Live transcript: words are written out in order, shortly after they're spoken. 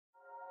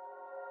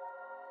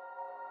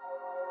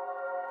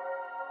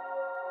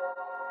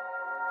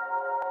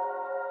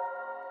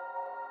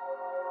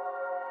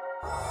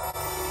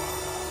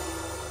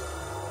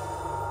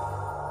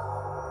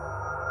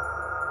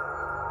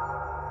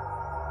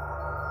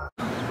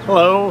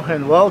Hello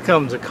and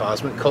welcome to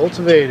Cosmic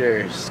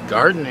Cultivators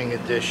Gardening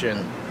Edition.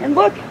 And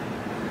look,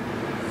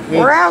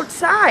 we're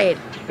outside.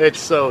 It's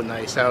so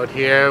nice out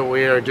here.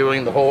 We are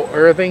doing the whole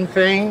earthing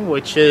thing,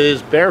 which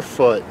is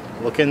barefoot.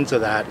 Look into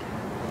that.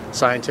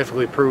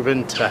 Scientifically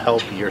proven to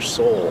help your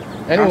soul.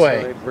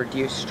 Anyway, also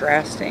reduce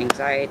stress,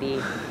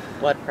 anxiety,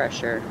 blood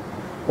pressure.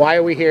 Why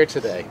are we here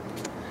today?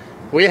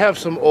 We have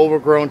some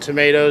overgrown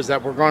tomatoes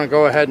that we're going to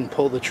go ahead and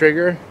pull the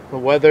trigger. The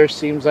weather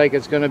seems like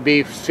it's going to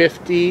be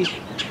 50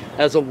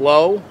 as a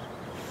low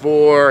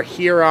for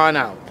here on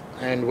out,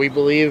 and we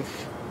believe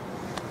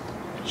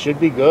it should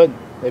be good.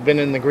 They've been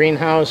in the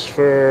greenhouse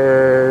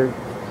for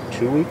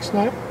 2 weeks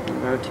now.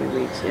 About 2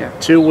 weeks, yeah.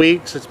 2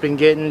 weeks. It's been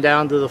getting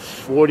down to the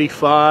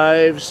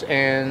 45s,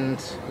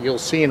 and you'll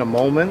see in a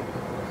moment.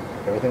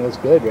 Everything looks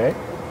good, right?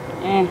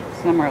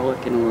 Some are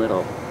looking a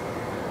little,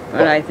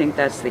 but I think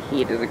that's the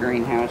heat of the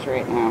greenhouse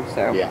right now.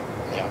 So yeah.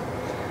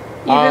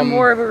 Even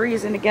more of a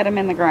reason to get them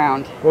in the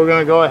ground. We're going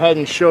to go ahead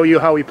and show you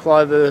how we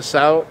plotted this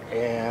out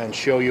and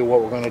show you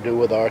what we're going to do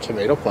with our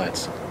tomato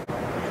plants.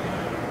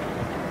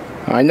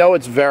 I know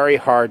it's very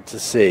hard to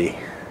see,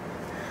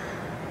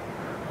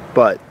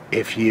 but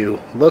if you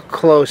look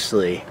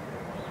closely,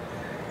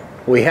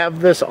 we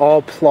have this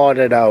all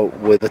plotted out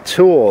with a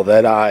tool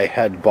that I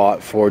had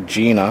bought for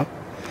Gina,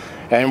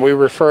 and we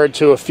referred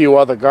to a few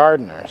other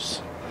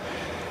gardeners.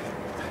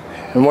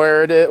 And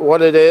what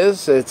it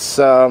is, it's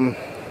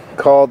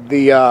called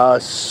the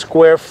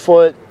square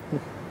foot,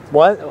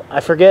 what?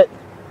 I forget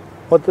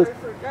what the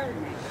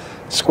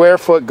square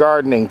foot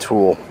gardening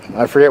tool.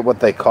 I forget what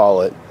they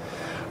call it.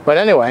 But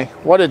anyway,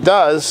 what it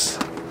does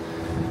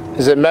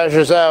is it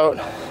measures out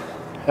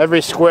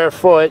every square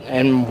foot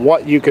and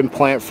what you can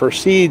plant for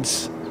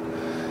seeds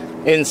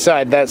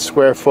inside that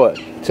square foot.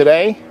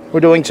 Today, we're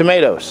doing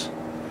tomatoes.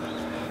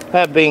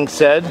 That being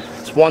said,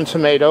 it's 1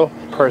 tomato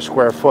per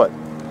square foot.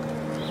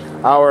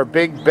 Our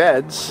big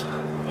beds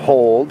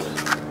hold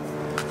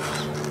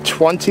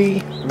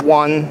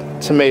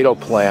 21 tomato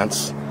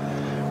plants.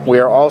 We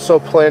are also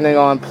planning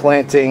on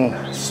planting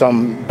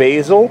some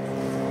basil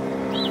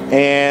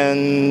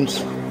and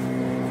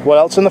what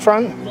else in the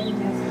front?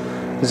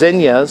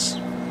 Zinnias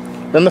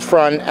in the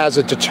front as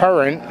a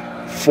deterrent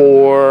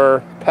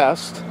for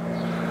pests.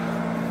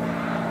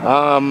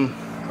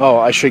 Oh,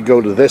 I should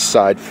go to this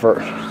side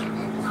first.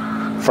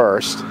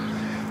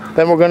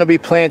 Then we're going to be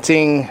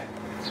planting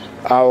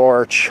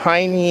our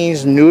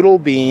Chinese noodle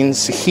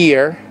beans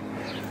here,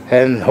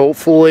 and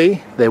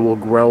hopefully they will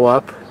grow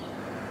up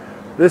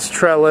this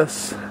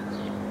trellis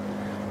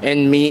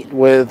and meet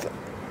with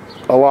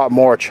a lot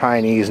more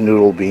Chinese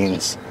noodle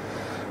beans.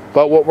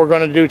 But what we're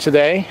going to do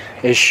today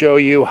is show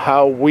you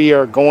how we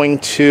are going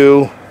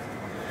to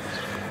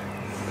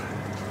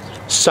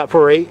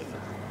separate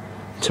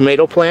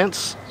tomato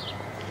plants,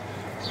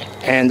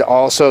 and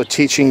also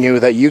teaching you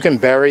that you can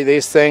bury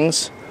these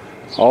things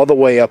all the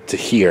way up to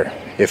here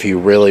if you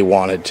really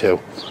wanted to.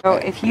 So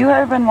if you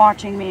have been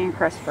watching me and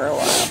Chris for a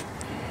while,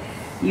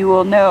 you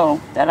will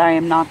know that I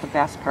am not the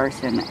best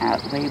person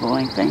at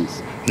labeling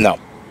things. No.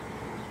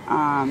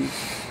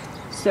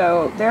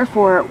 So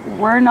therefore,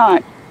 we're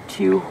not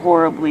too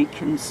horribly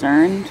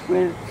concerned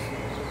with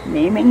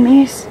naming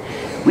these.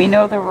 We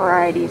know the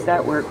varieties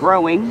that we're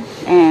growing,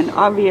 and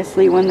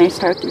obviously when they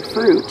start to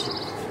fruit,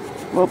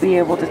 we'll be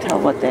able to tell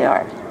what they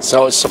are.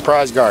 So it's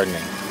surprise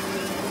gardening.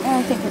 Yeah,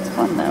 I think it's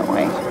fun that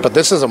way. But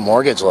this is a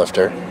mortgage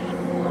lifter.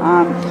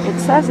 It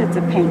says it's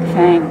a pink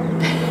thing.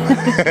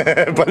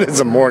 But it's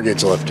a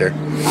mortgage lifter.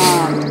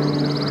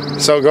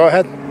 So go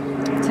ahead.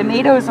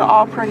 Tomatoes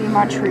all pretty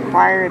much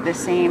require the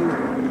same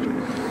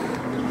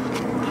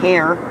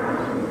care,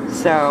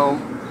 so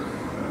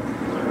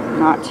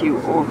not too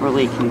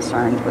overly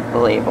concerned with the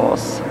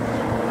labels.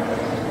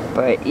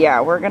 But yeah,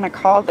 we're gonna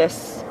call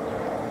this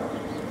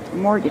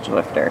mortgage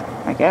lifter,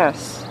 I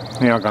guess.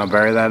 You're not gonna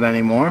bury that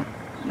anymore?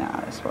 No,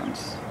 this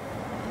one's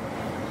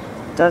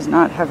does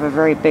not have a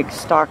very big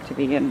stalk to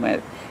begin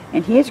with,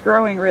 and he's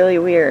growing really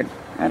weird.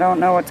 I don't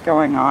know what's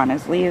going on.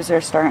 His leaves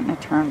are starting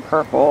to turn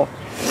purple.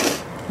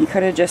 He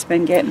could have just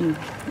been getting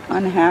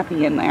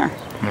unhappy in there.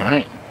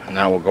 Alright,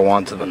 now we'll go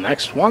on to the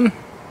next one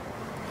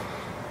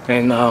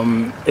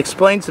and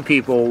explain to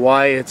people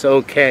why it's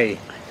okay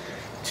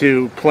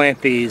to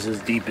plant these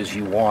as deep as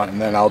you want, and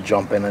then I'll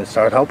jump in and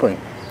start helping.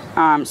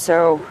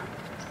 So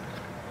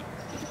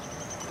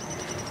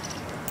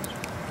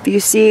you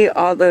see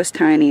all those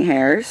tiny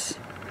hairs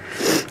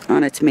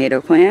on a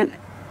tomato plant?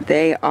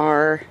 They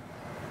are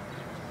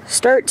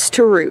starts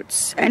to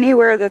roots.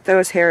 Anywhere that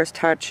those hairs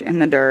touch in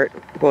the dirt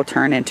will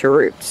turn into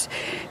roots.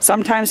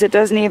 Sometimes it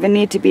doesn't even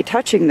need to be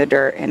touching the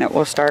dirt and it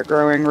will start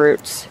growing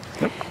roots.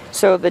 Yep.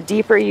 So the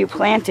deeper you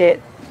plant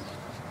it,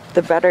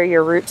 the better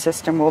your root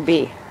system will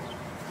be.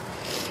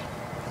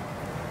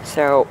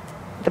 So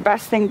the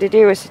best thing to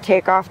do is to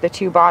take off the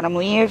 2 bottom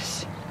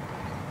leaves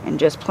and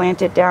just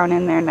plant it down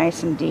in there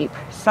nice and deep.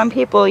 Some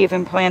people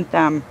even plant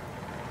them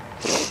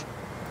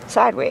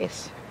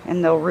sideways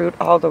and they'll root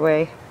all the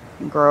way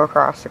and grow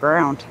across the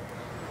ground.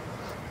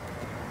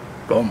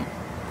 Boom.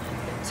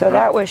 So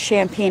that was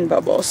champagne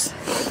bubbles.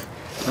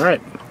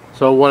 Alright,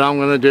 so what I'm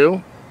going to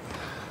do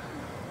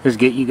is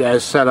get you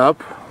guys set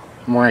up.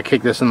 And we're going to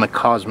kick this in the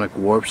cosmic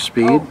warp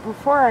speed. Oh,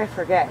 before I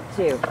forget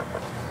too,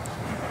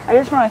 I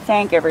just want to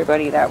thank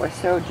everybody that was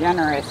so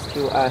generous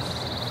to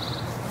us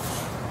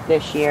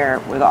this year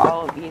with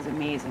all of these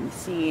amazing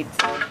seeds.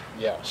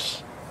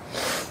 Yes.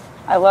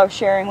 I love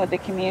sharing with the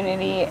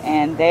community,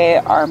 and they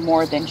are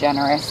more than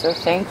generous, so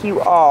thank you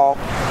all.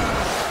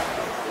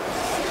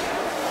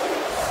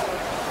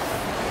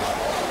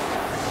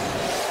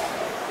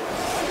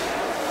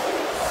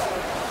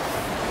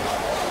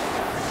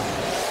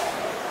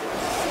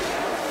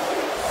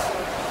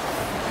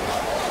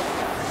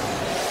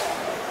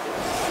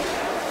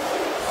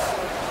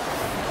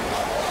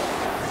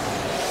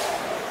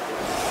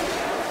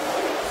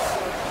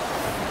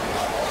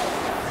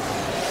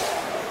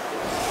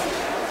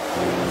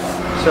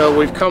 So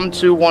we've come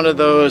to one of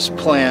those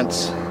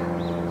plants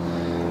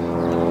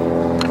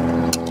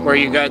where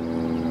you got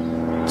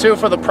 2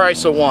 for the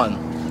price of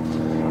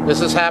 1. This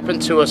has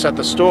happened to us at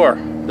the store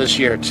this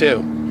year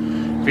too.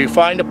 If you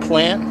find a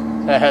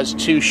plant that has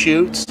 2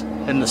 shoots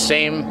in the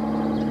same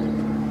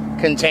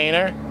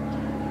container,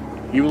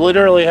 you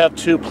literally have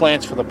 2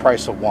 plants for the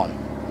price of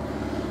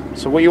 1.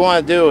 So what you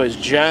want to do is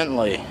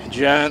gently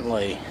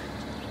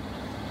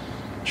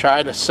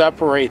try to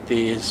separate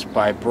these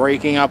by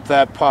breaking up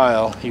that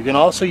pile. You can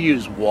also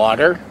use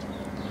water,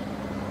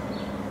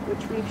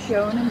 which we've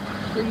shown in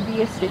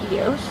previous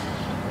videos.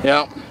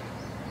 Yep,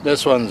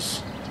 this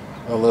one's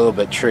a little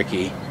bit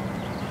tricky,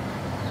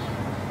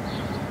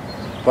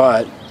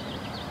 but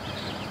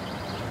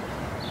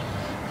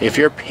if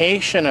you're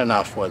patient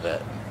enough with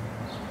it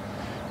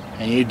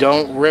and you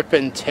don't rip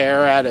and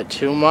tear at it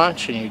too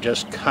much and you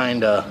just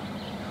kind of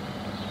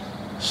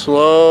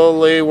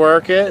slowly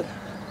work it,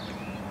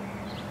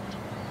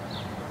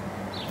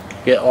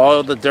 get all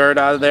of the dirt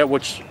out of there,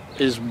 which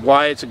is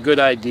why it's a good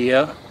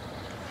idea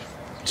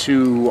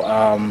to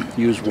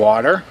use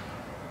water.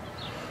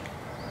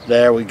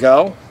 There we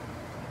go.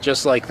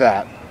 Just like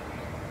that.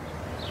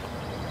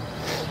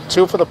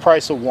 2 for the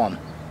price of 1.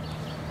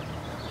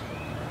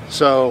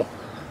 So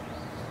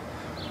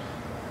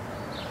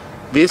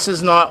this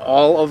is not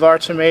all of our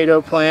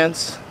tomato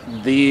plants.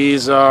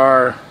 These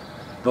are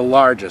the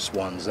largest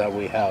ones that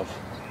we have.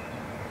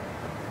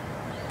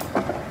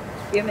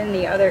 Giving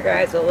the other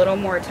guys a little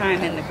more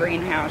time in the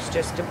greenhouse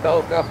just to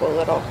bulk up a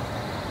little.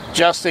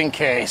 Just in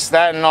case.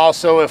 That, and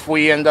also if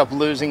we end up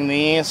losing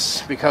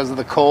these because of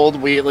the cold,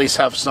 we at least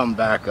have some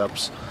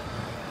backups.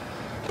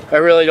 I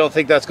really don't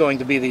think that's going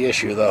to be the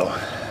issue though.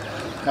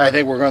 I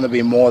think we're going to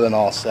be more than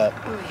all set.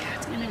 Oh yeah,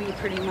 it's going to be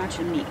pretty much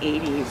in the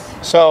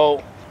 80s.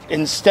 So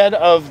instead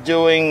of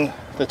doing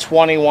the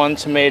 21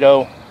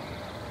 tomato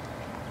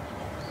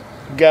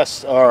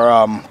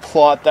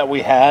plot that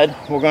we had,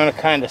 we're going to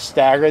kind of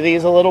stagger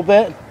these a little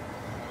bit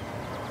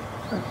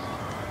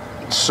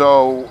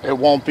so it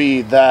won't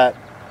be that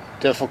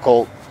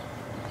difficult.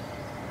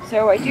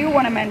 So I do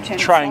want to mention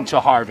trying to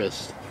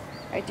harvest.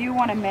 I do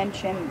want to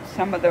mention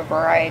some of the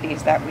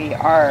varieties that we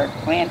are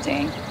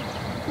planting.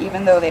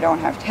 Even though they don't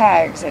have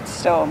tags, it's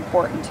still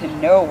important to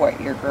know what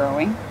you're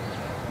growing.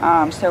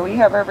 So we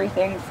have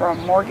everything from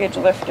mortgage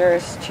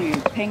lifters to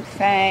pink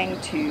fang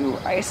to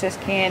Isis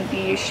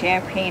candy,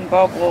 champagne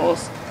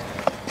bubbles,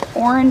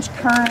 orange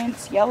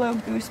currants, yellow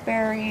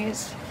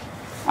gooseberries.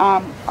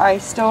 I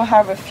still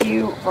have a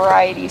few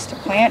varieties to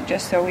plant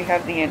just so we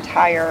have the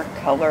entire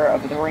color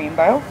of the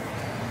rainbow.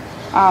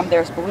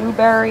 There's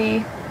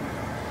blueberry,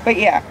 but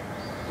yeah,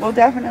 we'll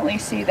definitely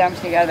see them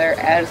together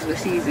as the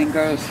season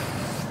goes.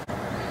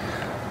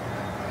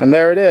 And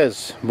there it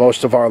is.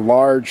 Most of our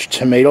large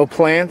tomato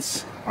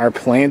plants are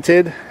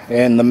planted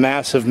in the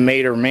massive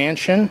Mater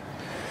mansion.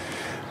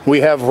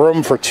 We have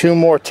room for 2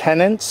 more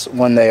tenants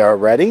when they are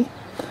ready.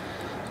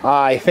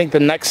 I think the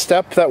next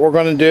step that we're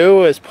going to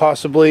do is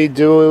possibly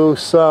do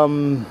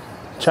some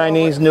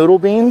Chinese noodle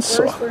beans.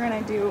 First we're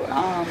going to do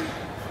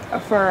a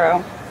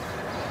furrow.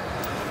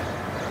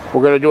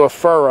 We're going to do a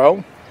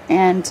furrow.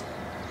 And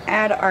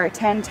add our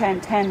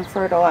 10-10-10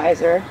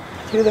 fertilizer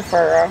to the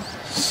furrow.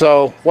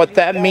 So what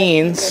that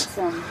means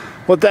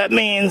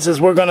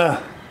is we're going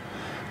to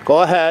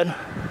go ahead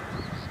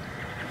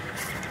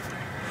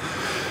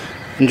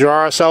and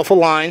draw ourselves a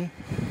line.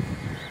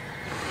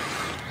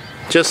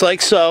 Just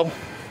like so.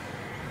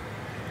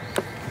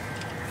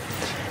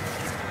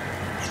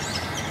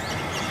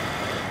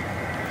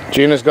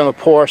 Gina's going to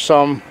pour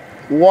some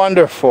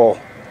wonderful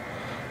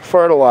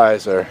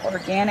fertilizer.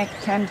 Organic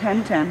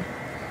 10-10-10.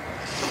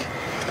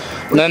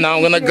 And then I'm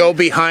going to go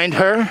behind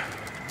her.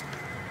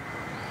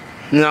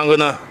 And I'm going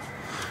to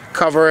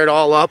cover it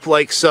all up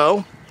like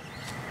so.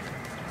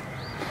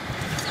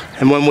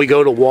 And when we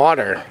go to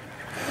water,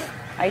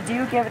 I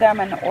do give them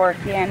an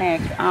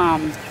organic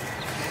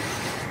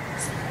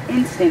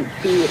instant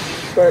feed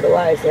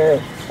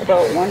fertilizer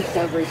about once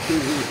every 2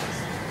 weeks.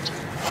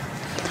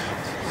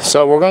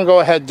 So we're going to go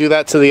ahead and do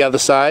that to the other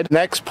side.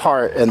 Next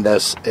part in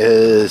this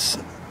is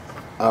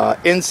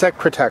insect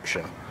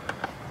protection.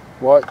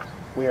 what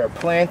we are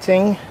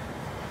planting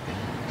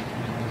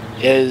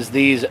is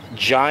these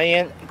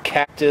giant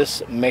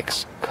cactus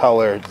mixed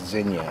colored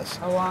zinnias.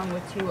 Along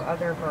with two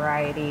other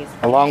varieties.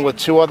 I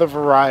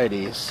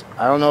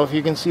don't know if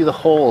you can see the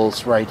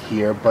holes right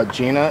here, but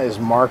Gina is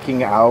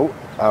marking out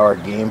our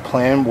game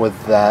plan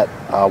with that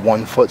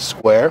 1 foot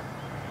square.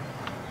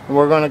 And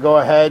we're going to go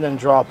ahead and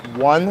drop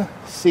 1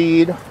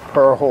 seed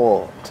per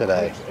hole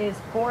today. Which is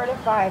 4 to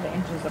 5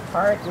 inches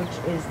apart, which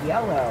is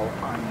yellow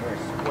on your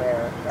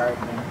square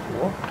gardening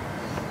tool.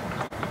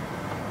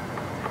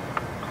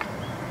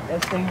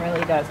 This thing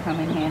really does come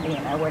in handy,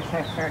 and I wish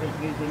I started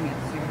using it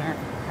sooner.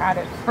 Had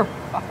it for a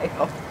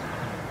while.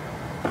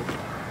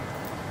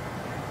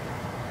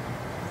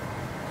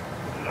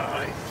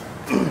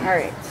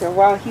 Alright, so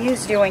while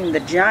he's doing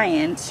the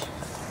giant,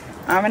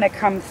 I'm going to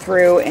come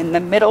through in the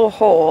middle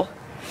hole.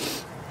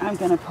 I'm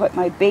going to put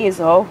my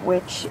basil,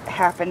 which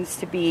happens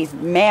to be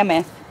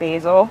mammoth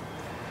basil,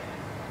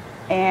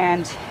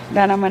 and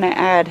then I'm going to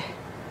add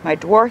my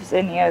dwarf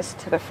zinnias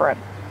to the front.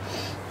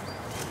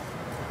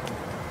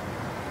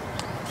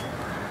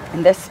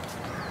 And this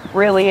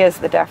really is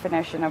the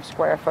definition of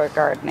square foot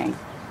gardening.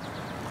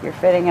 You're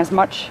fitting as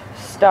much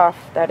stuff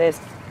that is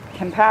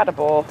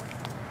compatible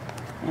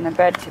in a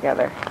bed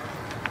together.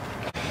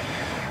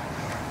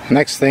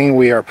 Next thing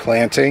we are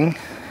planting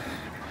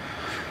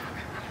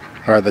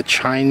are the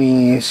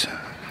Chinese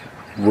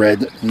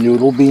red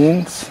noodle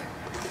beans.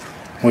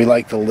 We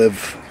like to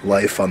live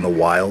life on the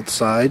wild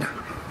side.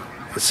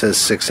 It says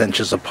 6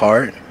 inches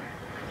apart.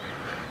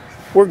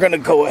 We're going to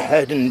go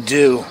ahead and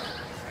do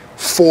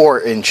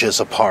 4 inches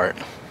apart,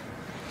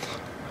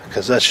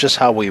 because that's just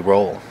how we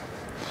roll.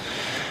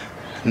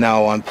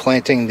 Now I'm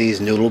planting these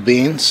noodle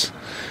beans.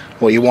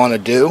 What you want to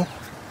do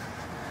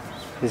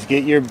is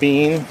get your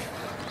bean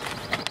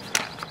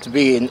to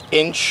be 1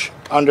 inch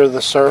under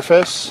the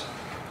surface,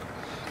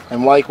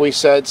 and like we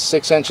said,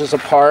 6 inches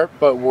apart,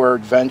 but we're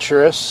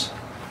adventurous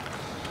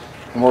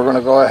and we're going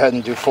to go ahead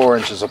and do 4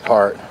 inches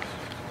apart.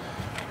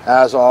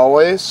 As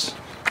always,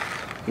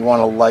 you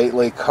want to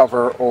lightly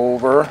cover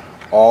over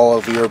all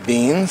of your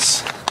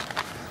beans,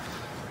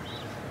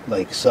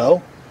 like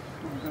so.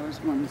 Those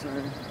ones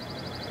are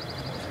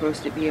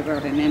supposed to be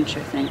about 1 inch,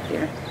 I think,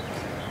 there.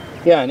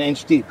 Yeah, 1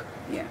 inch deep.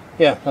 Yeah.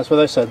 Yeah, that's what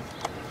I said.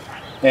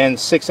 And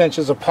 6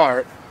 inches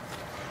apart.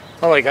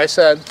 Well, like I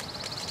said,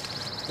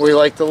 we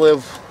like to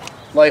live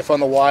life on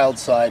the wild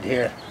side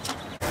here.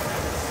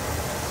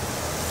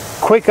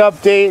 Quick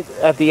update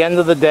at the end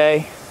of the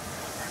day.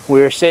 We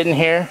were sitting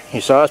here,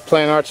 you saw us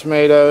plant our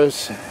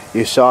tomatoes,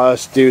 you saw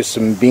us do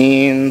some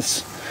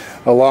beans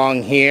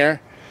along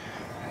here,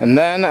 and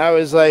then I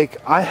was like,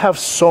 I have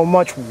so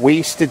much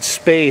wasted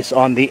space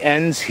on the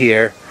ends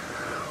here.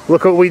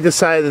 Look what we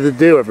decided to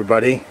do,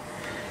 everybody.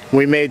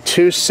 We made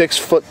 2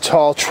 6-foot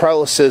tall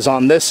trellises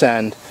on this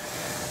end,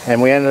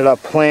 and we ended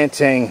up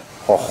planting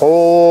a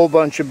whole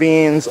bunch of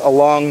beans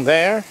along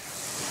there,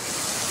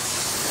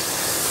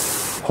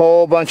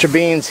 whole bunch of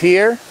beans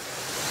here,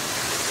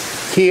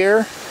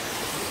 here,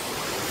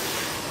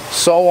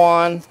 so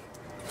on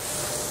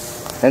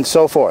and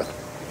so forth.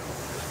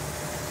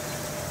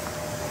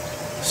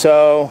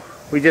 So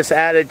we just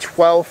added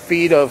 12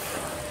 feet of,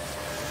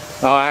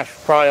 no,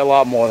 actually probably a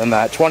lot more than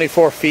that,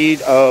 24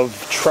 feet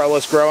of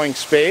trellis growing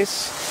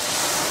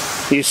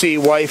space. You see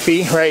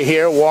wifey right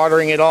here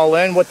watering it all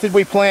in. What did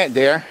we plant,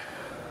 dear?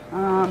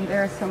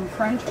 There's some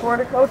French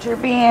horticulture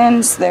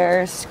beans,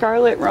 there's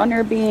scarlet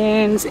runner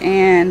beans,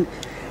 and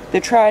the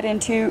tried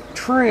and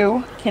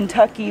true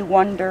Kentucky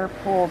Wonder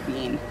pole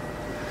bean,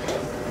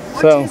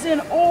 which is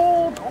an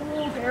old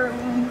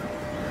heirloom.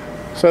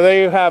 So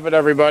there you have it,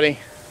 everybody.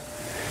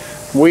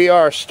 We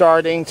are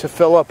starting to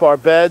fill up our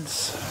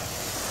beds.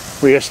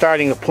 We are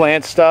starting to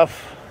plant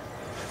stuff.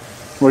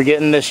 We're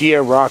getting this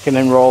year rocking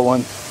and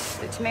rolling.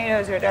 The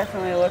tomatoes are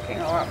definitely looking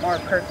a lot more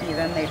perky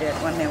than they did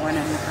when they went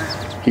in the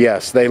ground.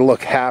 Yes, they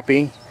look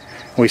happy.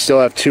 We still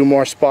have 2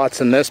 more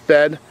spots in this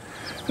bed.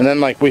 And then,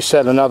 like we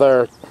said,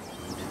 another,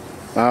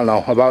 I don't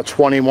know, about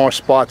 20 more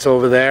spots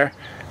over there.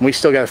 And we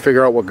still got to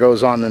figure out what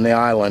goes on in the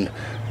island.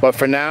 But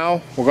for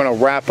now, we're going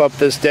to wrap up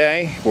this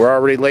day. We're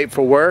already late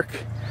for work.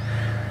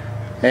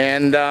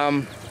 And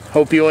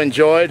hope you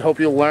enjoyed, hope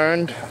you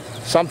learned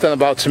something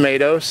about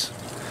tomatoes.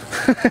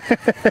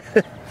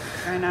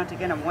 Try not to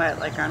get them wet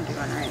like I'm doing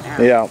right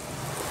now. Yeah.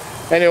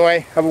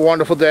 Anyway, have a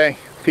wonderful day.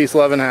 Peace,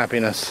 love, and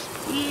happiness.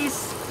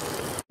 Peace.